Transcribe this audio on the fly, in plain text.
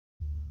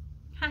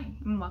Hi,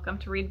 and welcome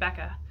to Read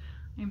Becca.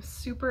 I'm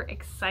super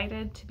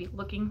excited to be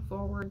looking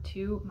forward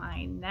to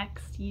my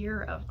next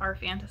year of our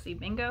fantasy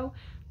bingo.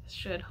 This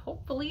should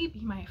hopefully be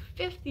my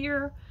 5th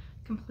year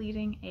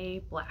completing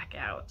a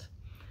blackout.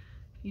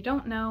 If you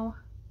don't know,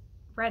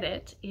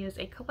 Reddit is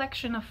a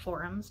collection of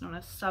forums known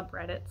as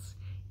subreddits,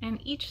 and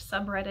each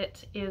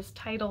subreddit is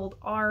titled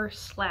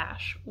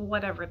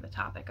r/whatever the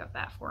topic of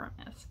that forum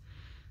is.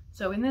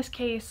 So in this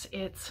case,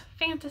 it's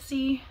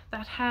fantasy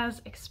that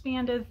has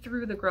expanded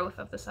through the growth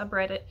of the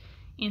subreddit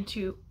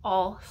into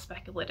all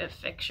speculative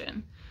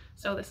fiction.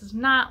 So this is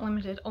not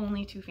limited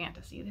only to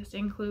fantasy. This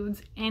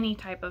includes any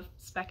type of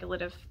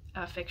speculative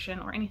fiction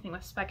or anything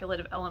with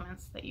speculative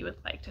elements that you would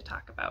like to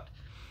talk about.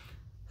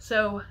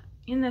 So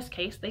in this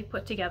case, they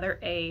put together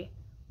a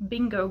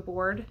bingo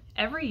board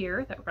every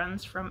year that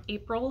runs from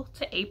April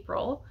to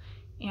April.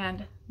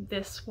 And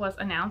this was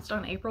announced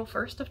on April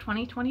 1st of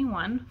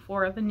 2021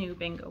 for the new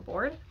bingo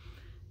board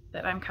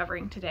that I'm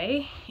covering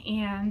today.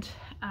 And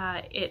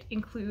it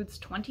includes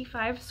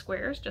 25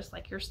 squares, just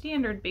like your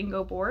standard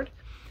bingo board.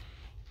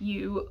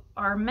 You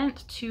are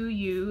meant to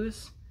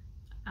use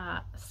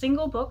a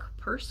single book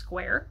per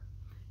square.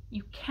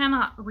 You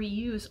cannot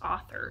reuse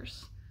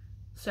authors.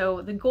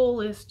 So the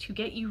goal is to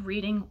get you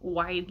reading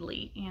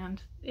widely,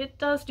 and it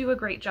does do a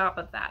great job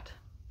of that.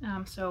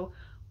 So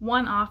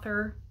one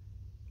author,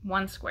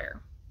 one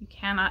square. You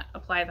cannot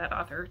apply that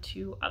author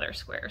to other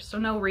squares, so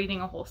no reading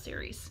a whole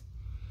series.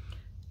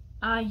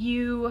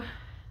 You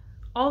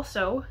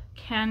also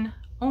can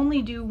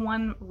only do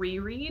one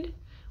reread,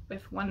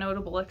 with one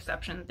notable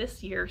exception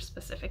this year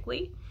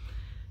specifically.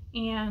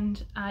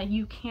 And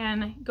you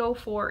can go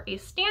for a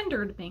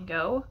standard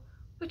bingo,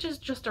 which is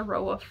just a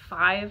row of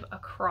 5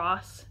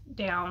 across,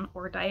 down,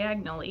 or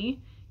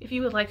diagonally if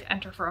you would like to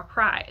enter for a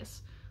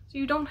prize. So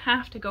you don't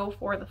have to go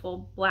for the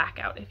full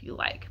blackout if you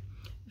like.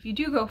 If you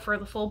do go for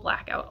the full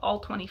blackout, all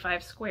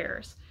 25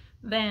 squares,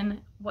 then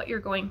what you're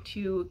going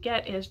to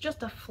get is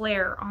just a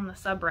flare on the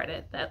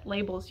subreddit that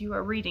labels you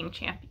a reading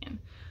champion.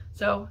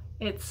 So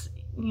it's,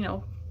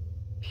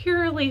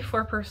 purely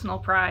for personal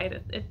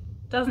pride. It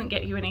doesn't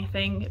get you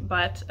anything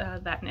but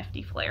that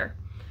nifty flare.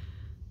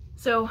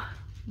 So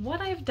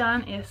what I've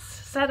done is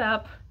set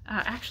up,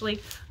 actually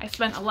I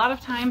spent a lot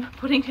of time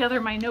putting together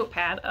my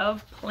notepad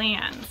of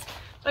plans.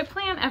 So I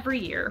plan every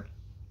year,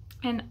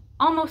 and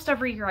almost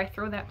every year I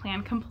throw that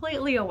plan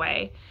completely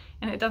away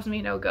and it does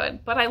me no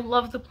good, but I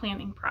love the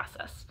planning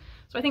process.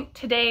 So I think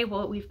today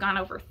we've gone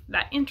over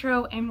that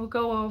intro and we'll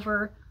go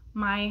over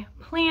my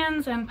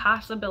plans and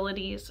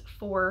possibilities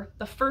for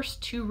the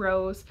first 2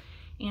 rows.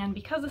 And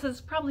because this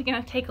is probably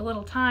going to take a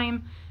little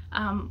time,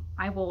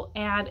 I will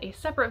add a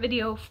separate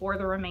video for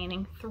the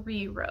remaining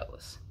 3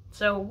 rows.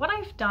 So what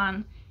I've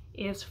done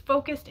is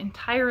focused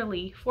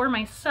entirely for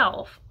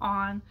myself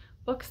on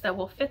books that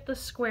will fit the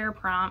square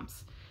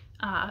prompts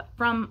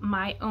from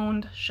my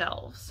owned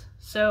shelves.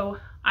 So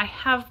I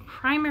have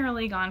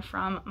primarily gone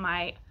from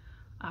my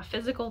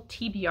physical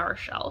TBR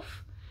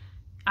shelf.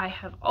 I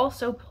have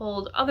also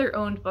pulled other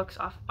owned books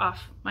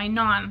off my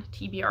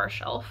non-TBR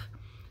shelf.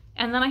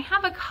 And then I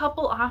have a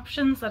couple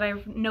options that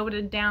I've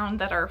noted down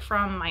that are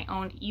from my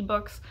owned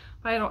ebooks,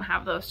 but I don't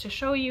have those to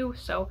show you,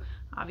 so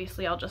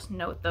obviously I'll just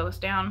note those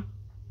down.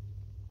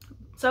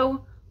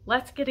 So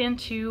let's get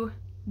into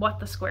what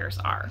the squares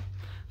are.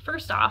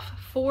 First off,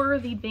 for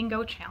the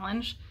bingo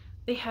challenge,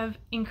 they have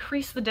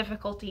increased the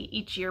difficulty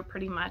each year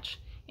pretty much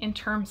in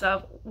terms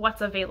of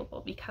what's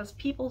available, because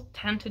people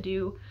tend to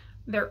do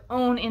their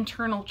own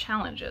internal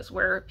challenges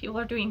where people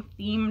are doing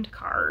themed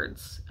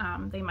cards.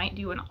 They might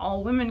do an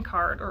all-women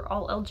card or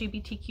all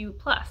LGBTQ+.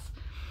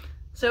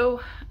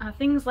 So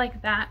things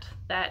like that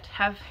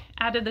have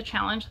added the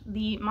challenge.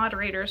 The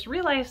moderators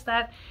realized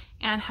that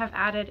and have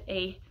added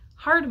a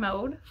hard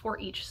mode for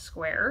each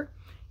square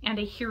and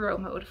a hero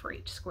mode for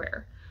each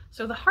square.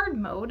 So the hard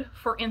mode,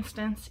 for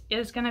instance,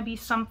 is going to be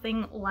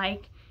something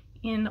like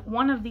in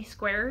one of these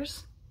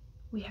squares,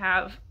 we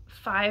have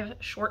 5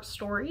 short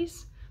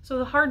stories. So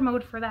the hard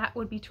mode for that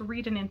would be to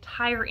read an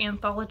entire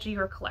anthology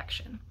or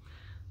collection.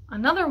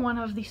 Another one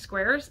of these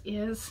squares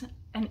is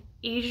an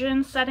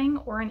Asian setting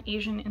or an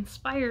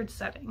Asian-inspired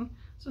setting.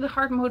 So the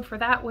hard mode for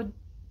that would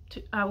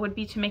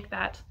be to make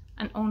that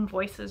an own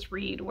voices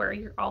read, where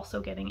you're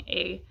also getting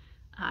a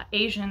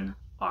Asian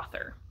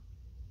author.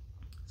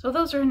 So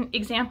those are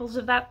examples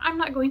of that. I'm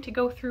not going to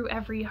go through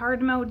every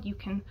hard mode. You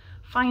can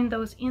find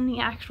those in the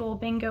actual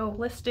bingo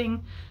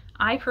listing.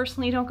 I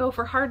personally don't go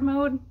for hard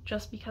mode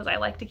just because I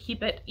like to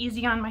keep it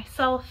easy on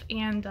myself,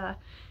 and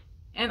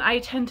I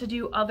tend to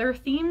do other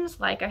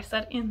themes. Like I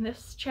said, in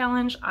this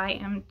challenge, I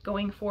am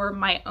going for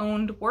my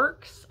owned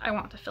works. I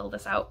want to fill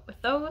this out with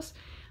those.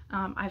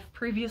 I've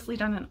previously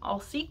done an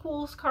all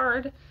sequels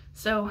card,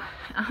 so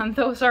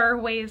those are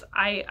ways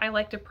I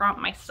like to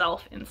prompt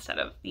myself instead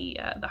of the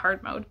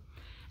hard mode.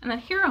 And then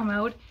hero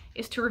mode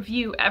is to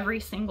review every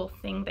single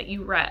thing that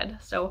you read.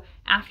 So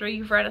after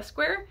you've read a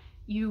square,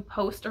 you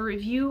post a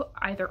review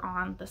either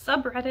on the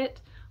subreddit,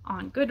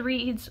 on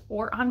Goodreads,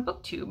 or on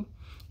BookTube.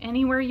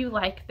 anywhere you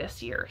like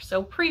this year.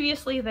 So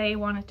previously they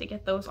wanted to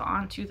get those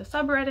onto the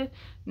subreddit.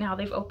 Now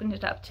they've opened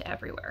it up to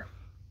everywhere.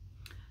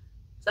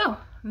 So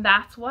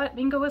that's what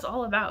bingo is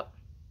all about.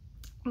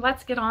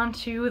 Let's get on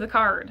to the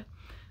card.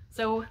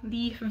 So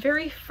the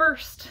very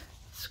first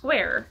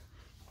square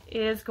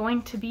is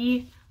going to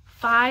be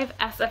 5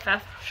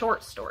 SFF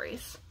short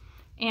stories.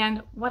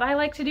 And what I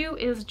like to do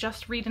is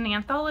just read an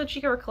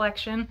anthology or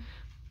collection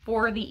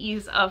for the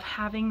ease of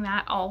having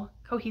that all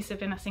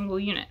cohesive in a single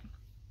unit.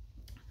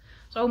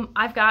 So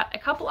I've got a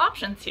couple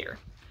options here.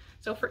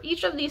 So for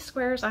each of these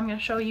squares, I'm going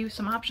to show you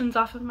some options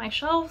off of my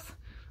shelves,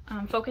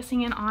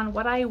 focusing in on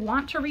what I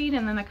want to read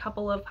and then a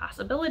couple of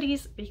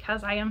possibilities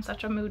because I am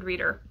such a mood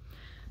reader.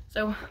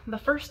 So the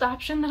first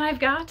option that I've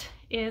got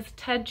is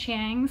Ted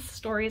Chiang's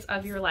Stories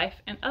of Your Life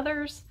and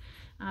Others.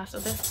 So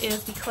this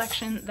is the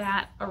collection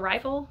that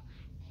Arrival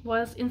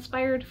was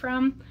inspired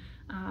from.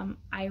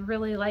 I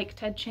really like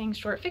Ted Chiang's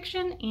short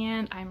fiction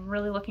and I'm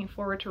really looking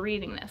forward to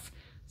reading this.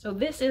 So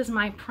this is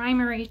my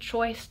primary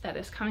choice that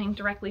is coming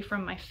directly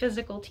from my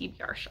physical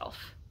TBR shelf.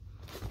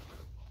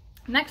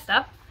 Next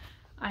up,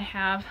 I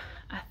have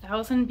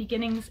 1,000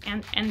 Beginnings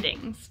and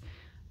Endings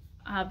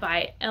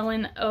by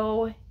Ellen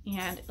O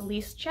and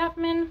Elise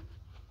Chapman.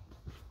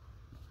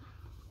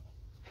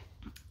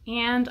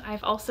 And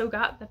I've also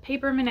got The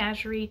Paper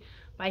Menagerie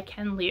by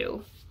Ken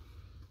Liu.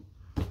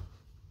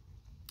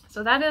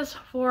 So that is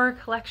for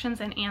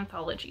collections and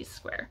anthologies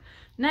square.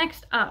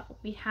 Next up,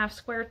 we have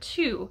square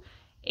 2,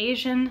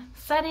 Asian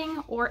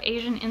setting or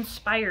Asian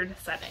inspired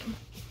setting.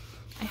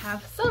 I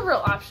have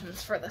several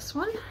options for this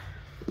one.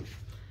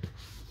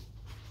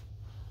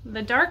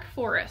 The Dark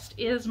Forest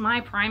is my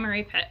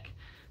primary pick.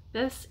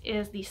 This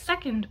is the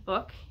second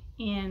book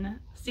in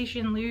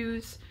Cixin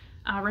Liu's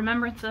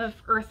Remembrance of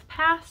Earth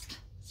Past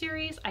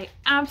series. I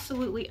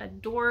absolutely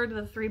adored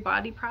The Three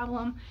Body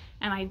Problem,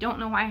 and I don't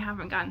know why I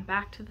haven't gotten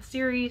back to the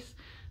series,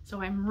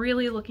 so I'm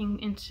really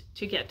looking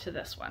to get to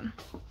this one.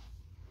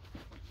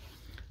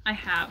 I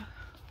have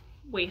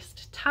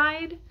Waste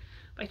Tide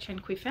by Chen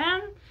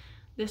Kuifan.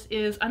 This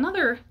is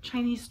another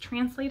Chinese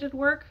translated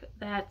work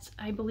that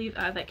I believe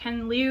that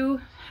Ken Liu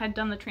had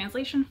done the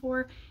translation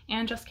for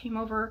and just came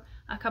over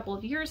a couple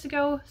of years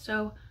ago,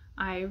 so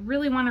I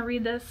really want to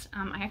read this.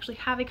 I actually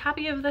have a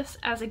copy of this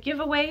as a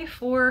giveaway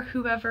for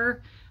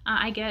whoever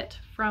I get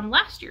from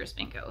last year's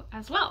bingo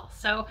as well,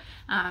 so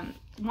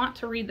want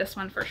to read this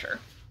one for sure.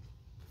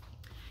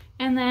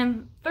 And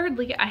then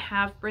thirdly, I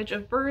have Bridge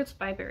of Birds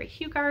by Barry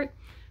Hugart.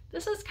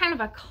 This is kind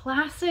of a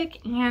classic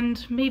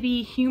and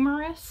maybe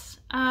humorous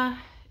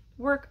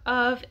work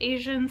of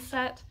Asian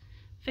set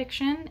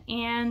fiction,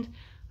 and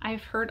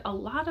I've heard a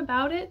lot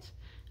about it,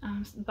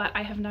 but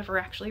I have never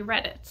actually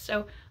read it.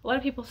 So a lot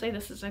of people say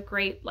this is a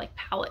great like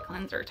palate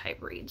cleanser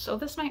type read, so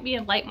this might be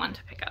a light one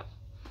to pick up.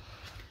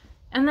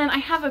 And then I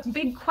have a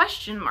big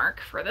question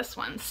mark for this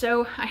one.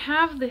 So I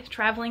have the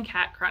Traveling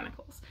Cat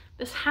Chronicles.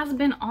 This has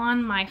been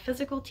on my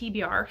physical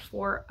TBR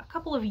for a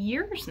couple of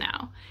years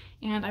now,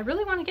 and I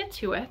really want to get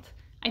to it.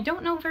 I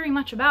don't know very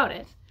much about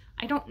it.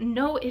 I don't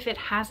know if it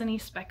has any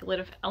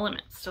speculative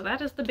elements, so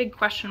that is the big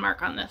question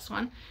mark on this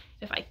one.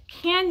 If I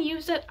can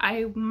use it,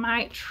 I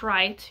might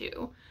try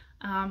to,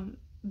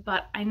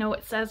 but I know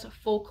it says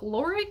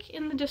folkloric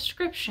in the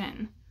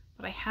description,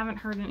 but I haven't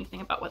heard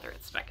anything about whether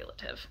it's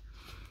speculative.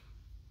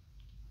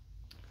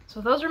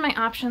 So those are my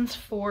options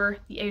for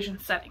the Asian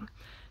setting.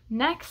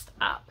 Next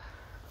up,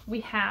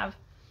 we have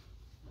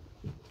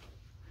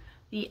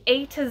the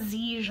A to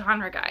Z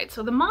genre guide.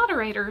 So the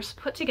moderators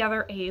put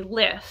together a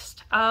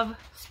list of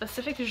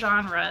specific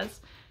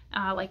genres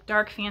like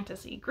dark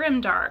fantasy,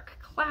 grimdark,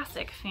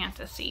 classic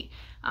fantasy,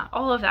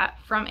 all of that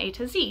from A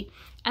to Z.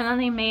 And then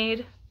they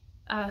made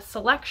a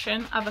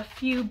selection of a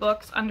few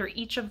books under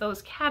each of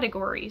those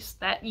categories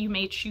that you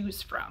may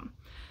choose from.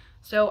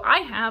 So I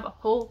have a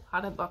whole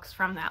lot of books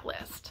from that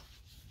list.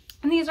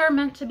 And these are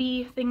meant to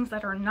be things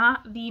that are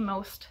not the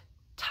most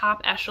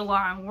top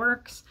echelon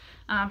works,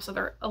 so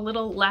they're a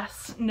little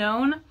less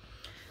known.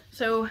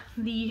 So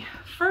the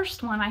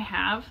first one I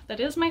have that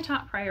is my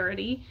top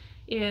priority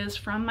is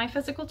from my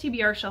physical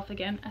TBR shelf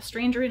again, A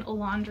Stranger in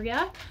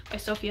Ulandria by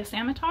Sofia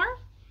Samatar.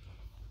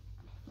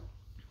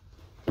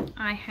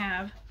 I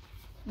have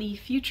The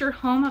Future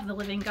Home of the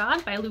Living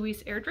God by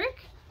Louise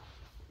Erdrich.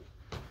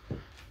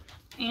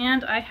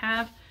 And I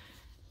have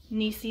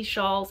Nisi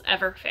Shaw's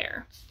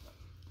Everfair.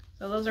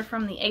 So those are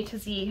from the A to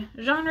Z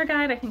genre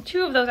guide. I think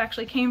two of those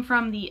actually came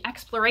from the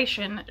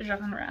exploration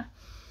genre.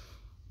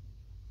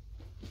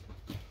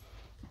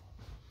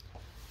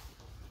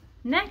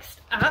 Next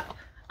up,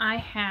 I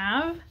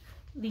have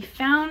the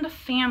Found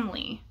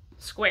Family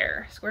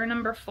square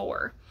number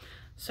 4.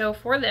 So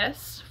for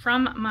this,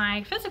 from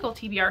my physical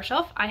TBR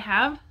shelf, I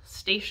have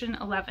Station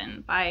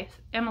 11 by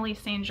Emily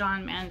St.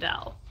 John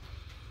Mandel.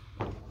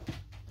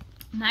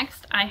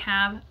 Next, I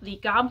have The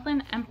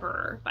Goblin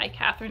Emperor by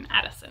Catherine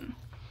Addison.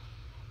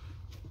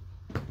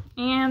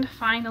 And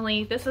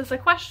finally, this is a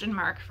question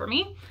mark for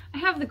me, I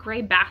have The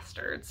Grey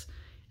Bastards.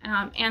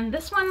 And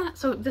this one,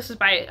 so this is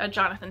by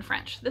Jonathan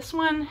French. This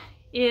one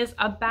is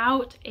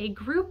about a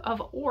group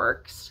of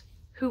orcs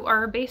who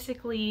are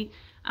basically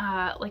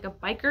like a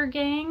biker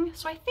gang.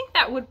 So I think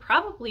that would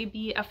probably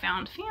be a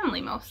found family,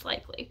 most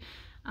likely.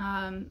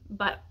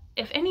 But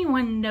if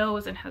anyone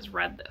knows and has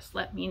read this,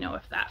 let me know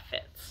if that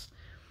fits.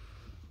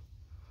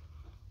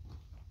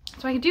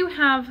 So I do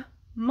have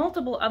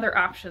multiple other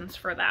options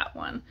for that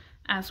one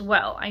as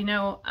well. I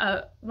know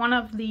one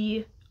of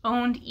the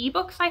owned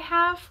ebooks I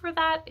have for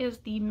that is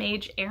the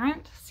Mage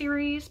Errant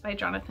series by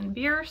Jonathan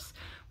Bierce,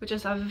 which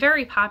is a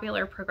very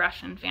popular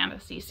progression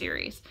fantasy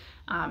series.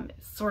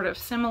 It's sort of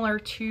similar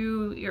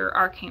to your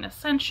Arcane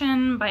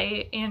Ascension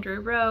by Andrew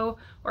Rowe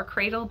or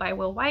Cradle by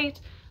Will White.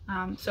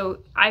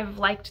 So I've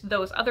liked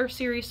those other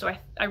series, so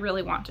I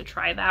really want to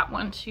try that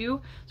one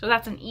too. So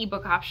that's an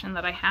ebook option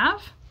that I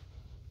have.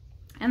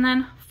 And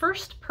then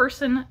first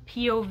person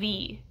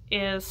POV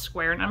is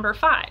square number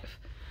 5.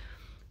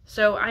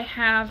 So I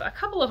have a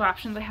couple of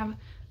options. I have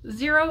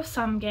Zero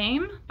Sum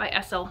Game by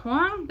S.L.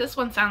 Huang. This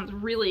one sounds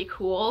really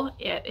cool.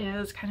 It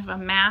is kind of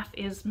a math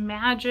is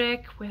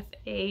magic with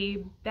a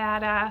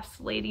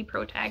badass lady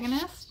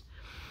protagonist.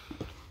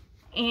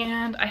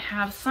 And I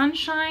have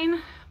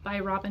Sunshine by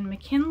Robin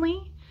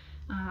McKinley.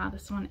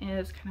 This one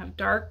is kind of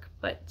dark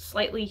but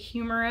slightly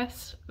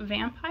humorous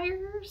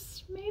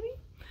vampires, maybe?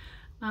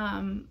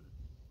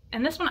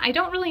 And this one, I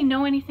don't really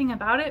know anything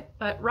about it,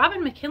 but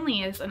Robin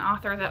McKinley is an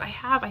author that I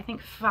have, I think,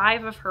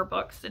 5 of her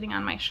books sitting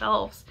on my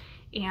shelves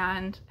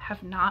and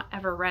have not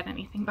ever read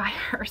anything by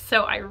her.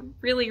 So I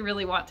really,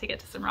 really want to get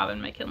to some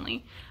Robin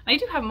McKinley. And I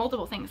do have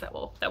multiple things that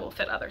will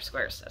fit other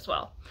squares as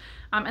well.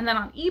 And then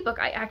on ebook,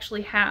 I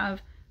actually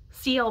have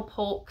C.L.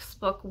 Polk's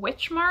book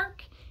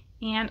Witchmark,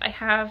 and I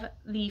have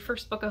the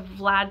first book of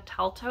Vlad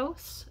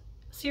Taltos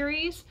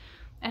series.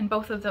 And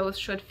both of those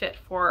should fit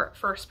for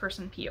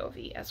first-person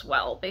POV as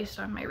well, based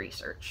on my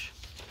research.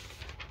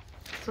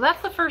 So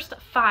that's the first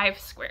 5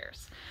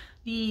 squares.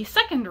 The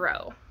second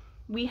row,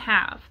 we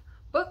have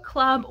book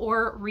club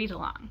or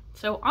read-along.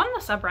 So on the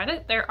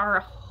subreddit, there are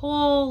a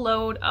whole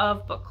load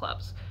of book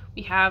clubs.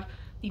 We have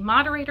the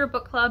Moderator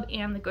Book Club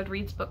and the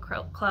Goodreads Book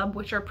Club,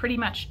 which are pretty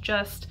much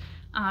just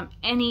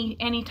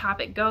any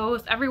topic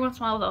goes. Every once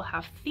in a while, they'll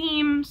have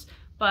themes,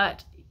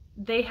 but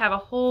they have a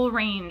whole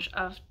range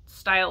of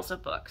styles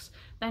of books.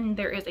 Then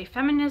there is a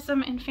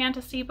Feminism and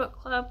Fantasy book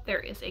club, there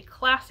is a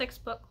Classics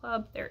book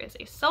club, there is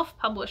a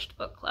self-published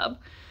book club.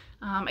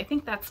 I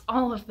think that's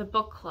all of the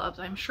book clubs.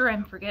 I'm sure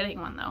I'm forgetting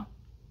one though.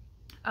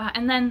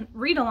 And then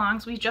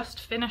read-alongs, we just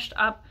finished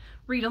up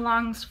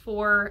read-alongs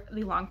for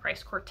the Long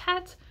Price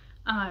Quartet,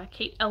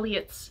 Kate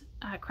Elliott's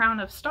Crown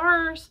of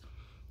Stars.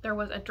 There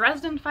was a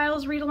Dresden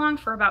Files read-along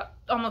for about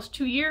almost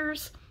 2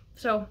 years.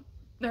 So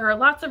there are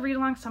lots of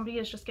read-alongs. Somebody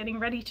is just getting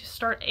ready to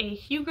start a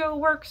Hugo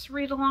Works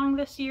read-along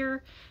this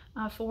year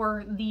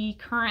for the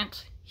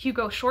current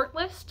Hugo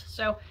shortlist.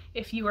 So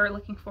if you are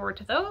looking forward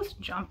to those,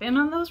 jump in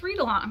on those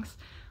read-alongs.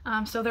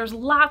 So there's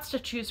lots to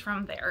choose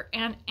from there,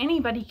 and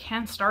anybody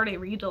can start a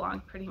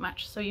read-along pretty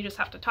much. So you just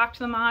have to talk to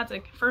the mods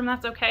and confirm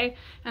that's okay,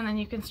 and then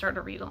you can start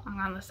a read-along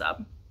on the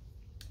sub.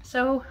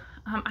 So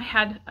I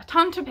had a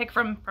ton to pick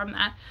from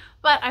that,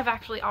 but I've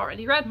actually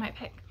already read my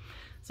pick.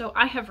 So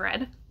I have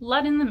read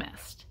Blood in the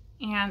Mist.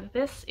 And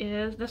this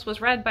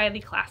was read by the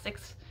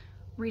Classics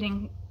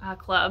Reading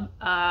Club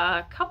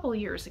a couple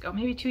years ago,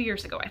 maybe 2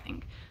 years ago, I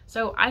think.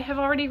 So I have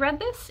already read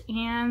this,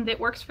 and it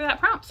works for that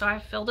prompt, so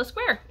I've filled a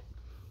square.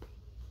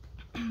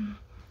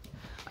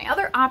 My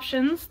other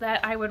options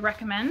that I would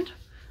recommend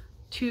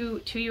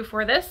to you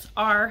for this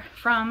are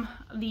from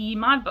the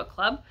Mod Book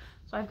Club.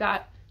 So I've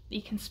got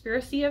The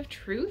Conspiracy of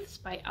Truths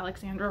by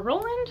Alexandra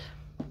Rowland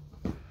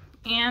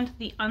and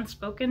The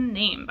Unspoken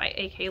Name by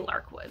A.K.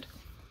 Larkwood.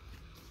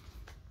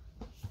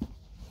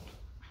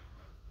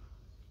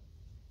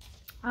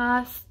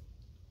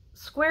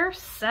 Square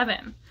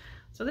 7.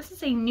 So this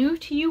is a new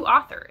to you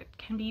author. It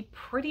can be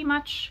pretty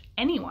much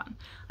anyone.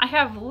 I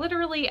have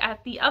literally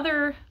at the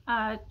other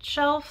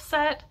shelf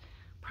set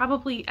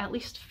probably at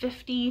least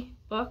 50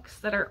 books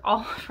that are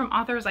all from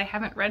authors I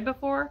haven't read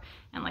before.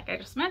 And like I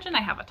just mentioned,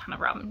 I have a ton of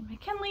Robin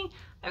McKinley.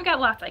 I've got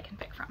lots I can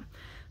pick from.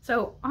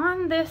 So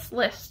on this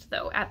list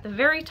though, at the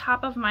very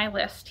top of my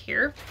list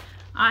here,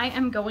 I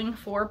am going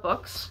for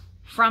books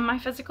from my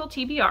physical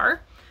TBR.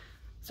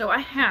 So I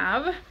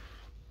have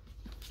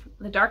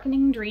The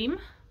Darkening Dream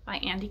by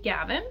Andy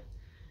Gavin,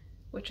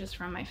 which is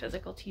from my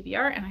physical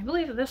TBR, and I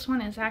believe this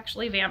one is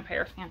actually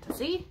vampire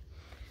fantasy.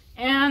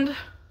 And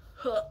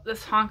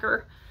this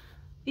honker,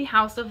 The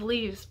House of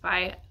Leaves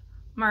by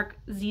Mark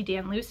Z.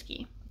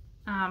 Danlewski.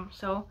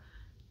 So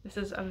this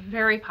is a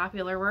very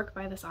popular work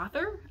by this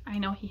author. I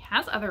know he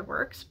has other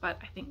works, but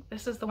I think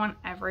this is the one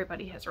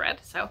everybody has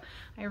read. So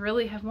I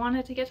really have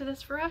wanted to get to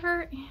this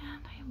forever,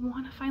 and I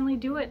want to finally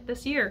do it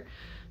this year.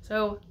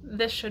 So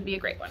this should be a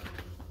great one.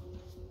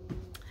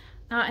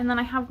 And then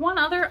I have one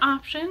other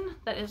option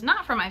that is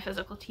not from my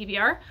physical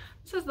TBR.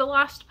 This is The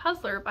Lost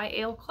Puzzler by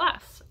Ale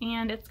Klass,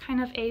 and it's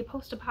kind of a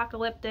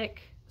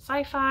post-apocalyptic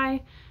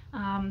sci-fi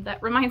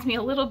that reminds me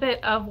a little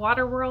bit of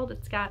Waterworld.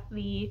 It's got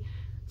the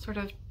sort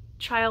of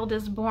child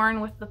is born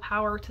with the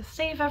power to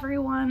save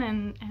everyone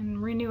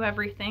and renew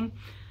everything.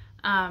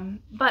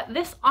 But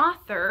this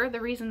author,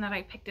 the reason that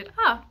I picked it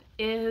up,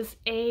 is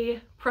a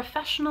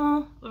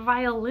professional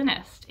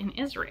violinist in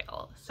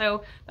Israel.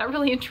 So that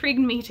really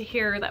intrigued me to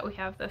hear that we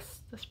have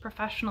this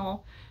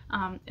professional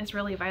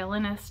Israeli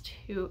violinist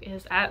who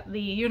is at the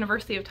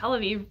University of Tel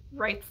Aviv,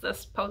 writes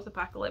this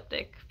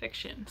post-apocalyptic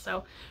fiction.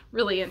 So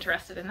really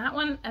interested in that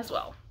one as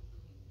well.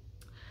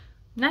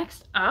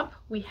 Next up,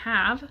 we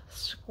have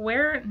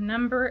square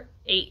number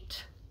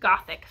 8,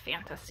 Gothic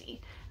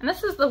Fantasy. And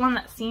this is the one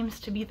that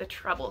seems to be the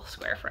trouble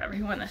square for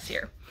everyone this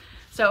year.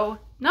 So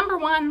number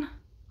 1,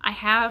 I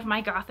have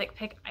my Gothic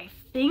pick, I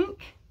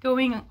think,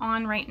 going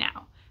on right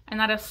now, and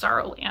that is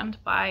Sorrowland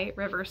by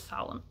Rivers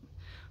Solomon.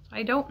 So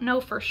I don't know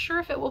for sure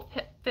if it will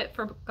fit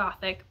for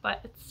Gothic,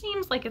 but it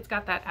seems like it's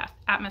got that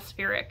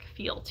atmospheric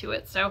feel to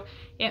it, so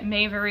it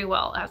may very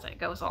well as it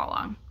goes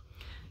along.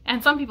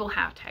 And some people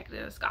have tagged it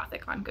as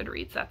Gothic on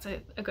Goodreads. That's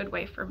a good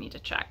way for me to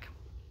check.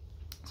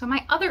 So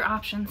my other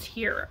options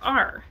here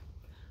are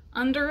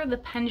Under the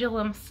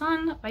Pendulum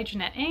Sun by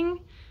Jeanette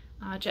Ng.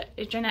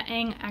 Jeanette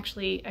Ng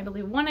actually, I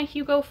believe, won a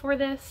Hugo for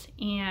this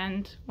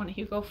and won a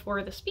Hugo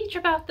for the speech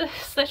about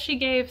this that she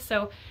gave.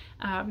 So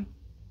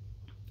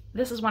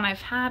this is one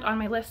I've had on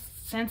my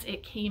list since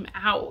it came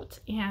out,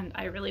 and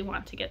I really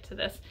want to get to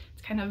this.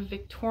 It's kind of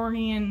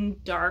Victorian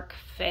dark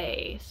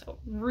fae, so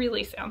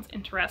really sounds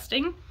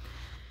interesting.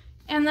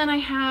 And then I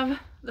have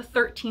The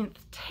 13th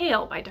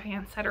Tale by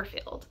Diane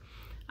Setterfield.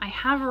 I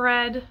have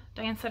read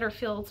Diane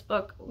Setterfield's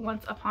book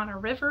Once Upon a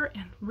River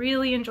and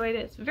really enjoyed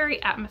it. It's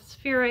very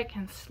atmospheric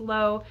and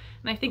slow,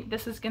 and I think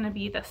this is going to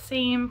be the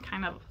same,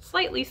 kind of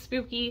slightly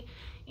spooky,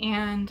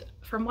 and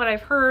from what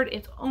I've heard,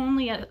 it's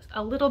only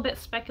a little bit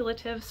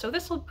speculative, so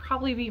this will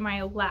probably be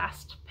my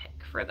last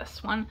pick for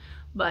this one,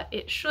 but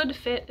it should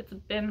fit. It's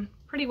been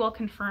pretty well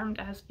confirmed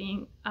as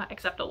being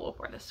acceptable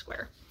for this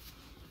square.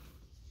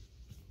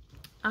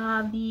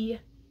 The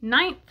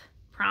 9th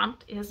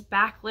prompt is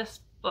backlist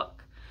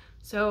book.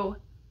 So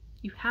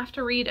you have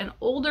to read an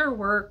older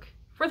work.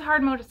 For the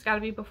hard mode, it's got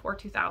to be before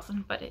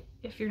 2000, but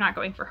if you're not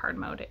going for hard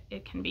mode,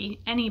 it can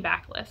be any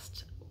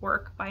backlist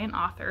work by an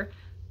author,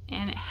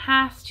 and it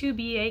has to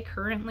be a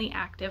currently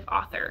active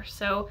author.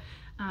 So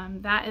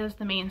that is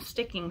the main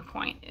sticking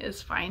point,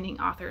 is finding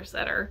authors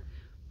that are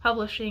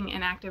publishing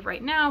and active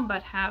right now,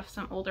 but have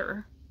some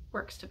older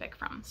works to pick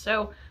from.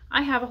 So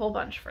I have a whole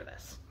bunch for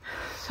this.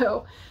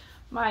 So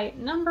my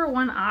number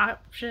 1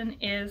 option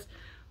is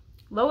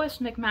Lois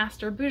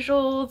McMaster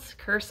Bujold's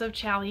Curse of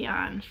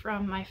Chalion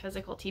from my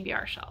physical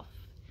TBR shelf.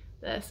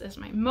 This is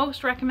my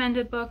most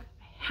recommended book.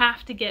 I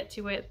have to get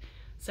to it,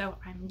 so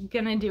I'm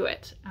gonna do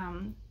it.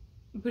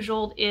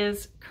 Bujold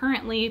is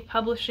currently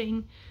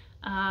publishing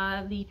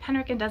the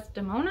Penric and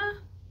Desdemona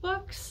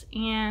books,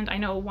 and I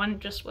know one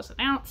just was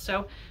announced,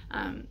 so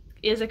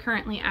is a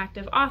currently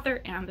active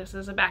author, and this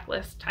is a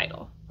backlist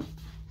title.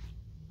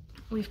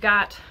 We've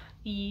got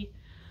The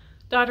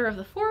Daughter of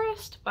the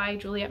Forest by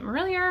Juliette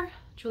Marillier.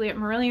 Juliette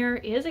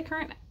Marillier is a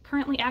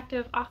currently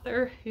active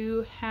author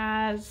who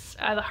has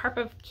the Harp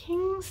of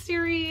Kings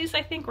series,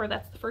 I think, or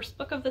that's the first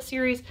book of the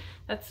series.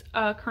 That's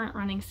a current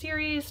running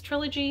series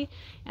trilogy,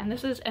 and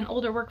this is an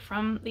older work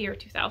from the year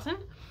 2000.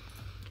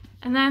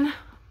 And then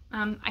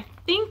I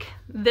think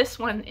this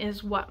one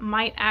is what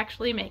might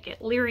actually make it,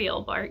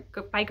 Lyriel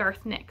by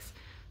Garth Nix.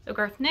 So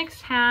Garth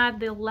Nix had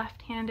the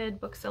Left-Handed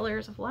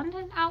Booksellers of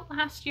London out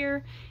last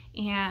year,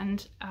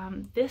 and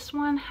this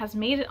one has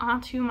made it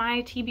onto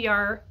my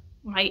TBR,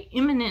 my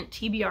imminent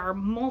TBR,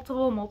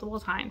 multiple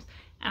times,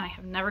 and I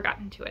have never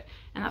gotten to it,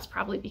 and that's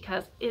probably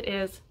because it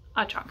is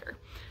a chunker.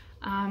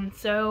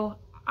 So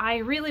I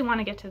really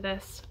want to get to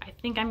this. I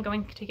think I'm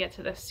going to get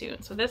to this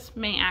soon, so this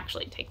may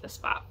actually take the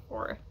spot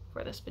for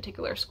this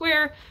particular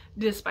square,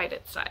 despite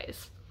its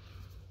size.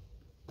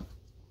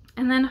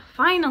 And then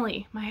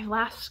finally, my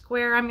last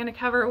square I'm going to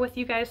cover with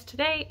you guys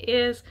today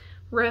is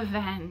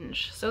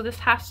revenge. So this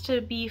has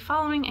to be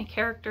following a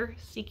character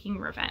seeking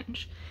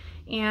revenge.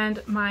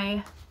 And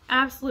my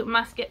absolute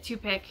must get to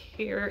pick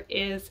here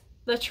is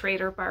The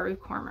Traitor Baru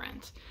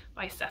Cormorant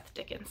by Seth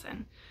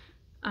Dickinson.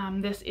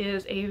 This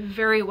is a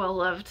very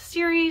well-loved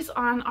series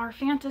on our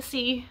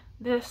fantasy.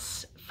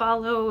 This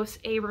follows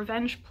a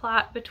revenge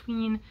plot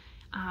between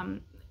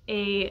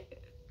a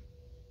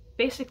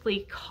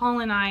basically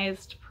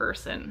colonized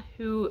person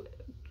who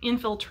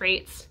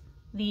infiltrates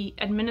the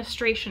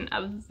administration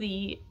of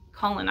the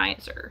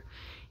colonizer.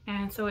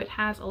 And so it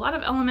has a lot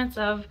of elements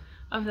of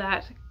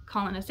that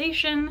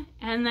colonization,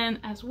 and then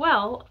as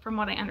well, from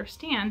what I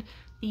understand,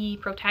 the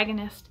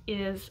protagonist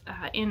is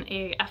in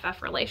a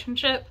FF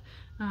relationship,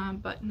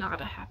 but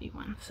not a happy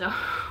one.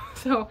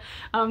 So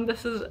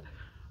this is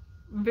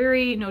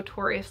very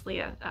notoriously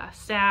a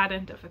sad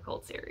and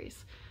difficult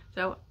series.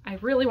 So I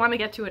really want to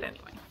get to it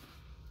anyway.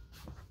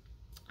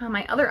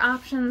 My other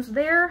options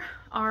there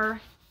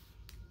are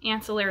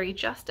Ancillary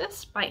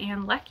Justice by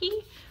Ann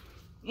Leckie,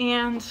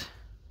 and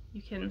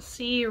you can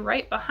see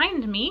right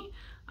behind me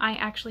I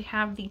actually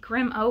have the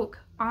Grim Oak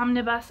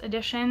omnibus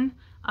edition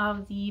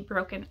of the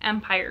Broken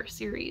Empire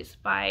series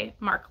by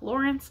Mark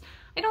Lawrence.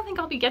 I don't think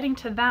I'll be getting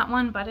to that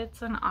one, but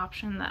it's an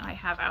option that I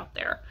have out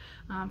there.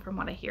 From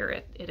what I hear,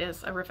 it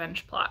is a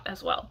revenge plot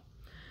as well.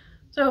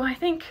 So I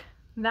think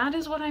that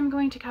is what I'm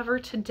going to cover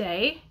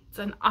today. It's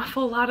an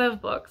awful lot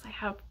of books. I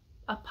have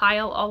a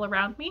pile all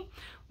around me.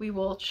 We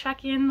will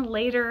check in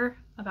later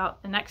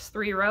about the next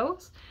 3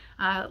 rows.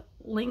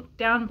 Link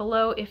down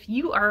below if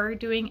you are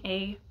doing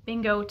a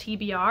bingo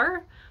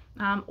TBR,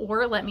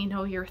 or let me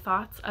know your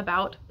thoughts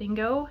about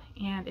bingo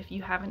and if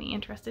you have any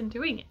interest in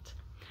doing it.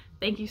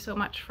 Thank you so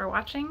much for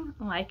watching.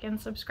 Like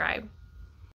and subscribe.